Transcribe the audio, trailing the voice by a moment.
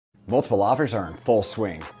Multiple offers are in full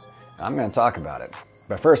swing. I'm going to talk about it.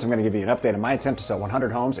 But first, I'm going to give you an update on my attempt to sell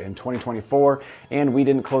 100 homes in 2024, and we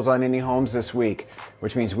didn't close on any homes this week,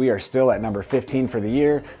 which means we are still at number 15 for the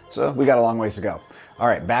year, so we got a long ways to go. All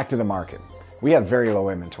right, back to the market. We have very low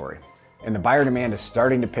inventory, and the buyer demand is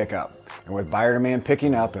starting to pick up. And with buyer demand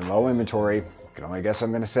picking up and low inventory, you can only guess what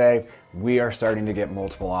I'm going to say, we are starting to get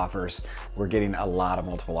multiple offers. We're getting a lot of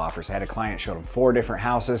multiple offers. I had a client showed him 4 different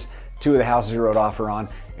houses, 2 of the houses he wrote offer on,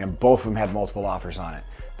 and both of them had multiple offers on it.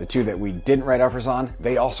 The 2 that we didn't write offers on,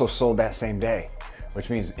 they also sold that same day, which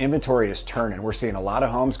means inventory is turning. We're seeing a lot of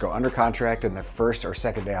homes go under contract in the first or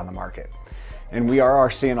second day on the market. And we are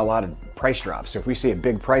seeing a lot of price drops. So if we see a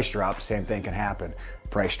big price drop, same thing can happen.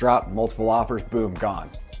 Price drop, multiple offers, boom, gone.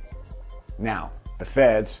 Now, the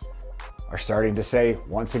feds are starting to say,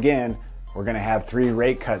 once again, we're gonna have 3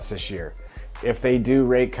 rate cuts this year. If they do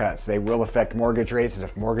rate cuts, they will affect mortgage rates, and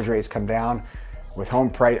if mortgage rates come down with home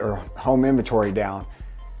price or home inventory down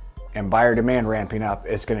and buyer demand ramping up,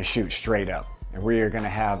 it's gonna shoot straight up. And we are gonna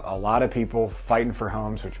have a lot of people fighting for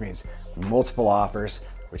homes, which means multiple offers,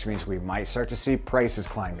 which means we might start to see prices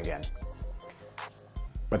climb again.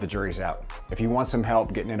 But the jury's out. If you want some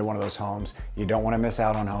help getting into one of those homes, you don't want to miss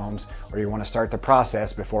out on homes, or you want to start the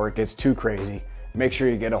process before it gets too crazy, make sure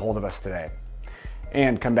you get a hold of us today.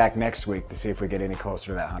 And come back next week to see if we get any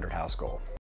closer to that 100 house goal.